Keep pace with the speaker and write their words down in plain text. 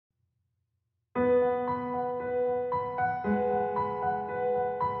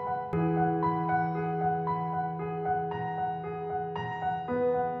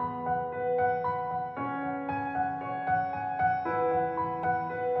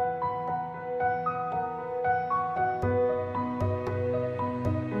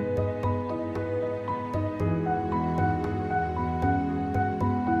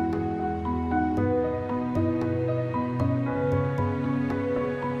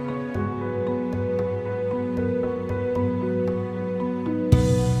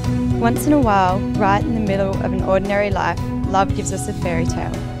Once in a while, right in the middle of an ordinary life, love gives us a fairy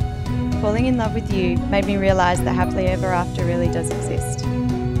tale. Falling in love with you made me realise that happily ever after really does exist.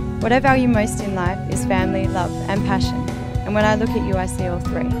 What I value most in life is family, love and passion, and when I look at you I see all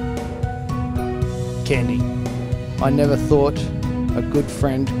three. Candy, I never thought a good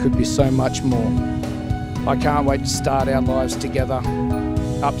friend could be so much more. I can't wait to start our lives together.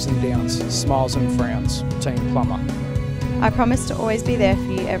 Ups and downs, smiles and frowns, Team Plumber. I promise to always be there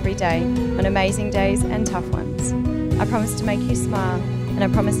for you every day, on amazing days and tough ones. I promise to make you smile, and I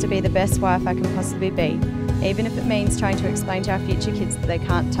promise to be the best wife I can possibly be, even if it means trying to explain to our future kids that they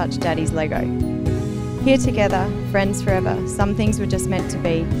can't touch Daddy's Lego. Here together, friends forever, some things were just meant to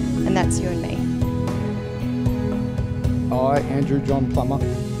be, and that's you and me. I, Andrew John Plummer,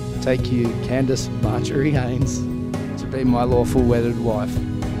 take you, Candice Marjorie Haynes, to be my lawful wedded wife.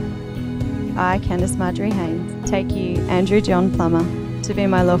 I, Candice Marjorie Haynes, take you, Andrew John Plummer, to be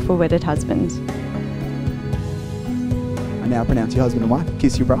my lawful wedded husband. I now pronounce you husband and wife.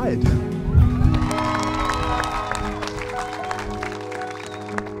 Kiss your bride.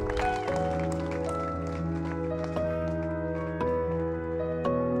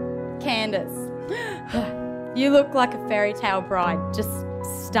 Candice, you look like a fairy tale bride, just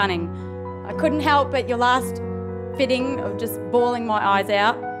stunning. I couldn't help but your last fitting of just bawling my eyes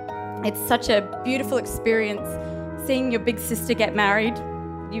out. It's such a beautiful experience seeing your big sister get married.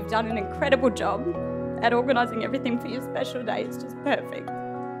 You've done an incredible job at organising everything for your special day. It's just perfect.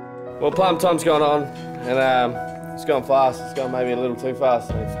 Well, plum time's gone on, and it's gone fast. It's gone maybe a little too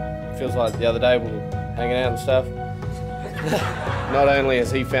fast. It feels like the other day we were hanging out and stuff. Not only has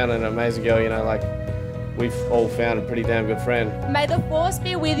he found an amazing girl, you know, like we've all found a pretty damn good friend. May the force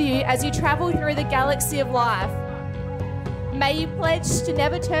be with you as you travel through the galaxy of life. May you pledge to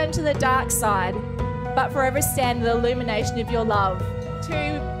never turn to the dark side, but forever stand in the illumination of your love. To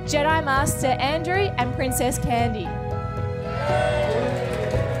Jedi Master Andrew and Princess Candy.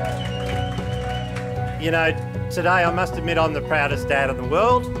 You know, today I must admit I'm the proudest dad in the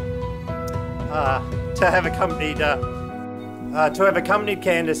world. To have accompanied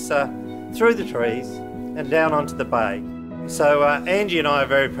Candice through the trees and down onto the bay. So Angie and I are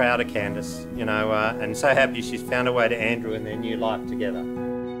very proud of Candice, you know, and so happy she's found her way to Andrew and their new life together.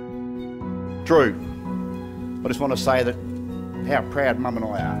 Drew, I just want to say that how proud Mum and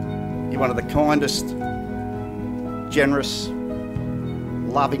I are. You're one of the kindest, generous,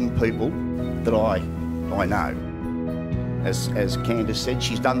 loving people that I know. As Candice said,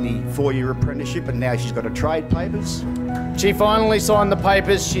 she's done the 4-year apprenticeship and now she's got her trade papers. She finally signed the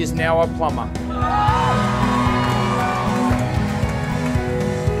papers, she's now a plumber.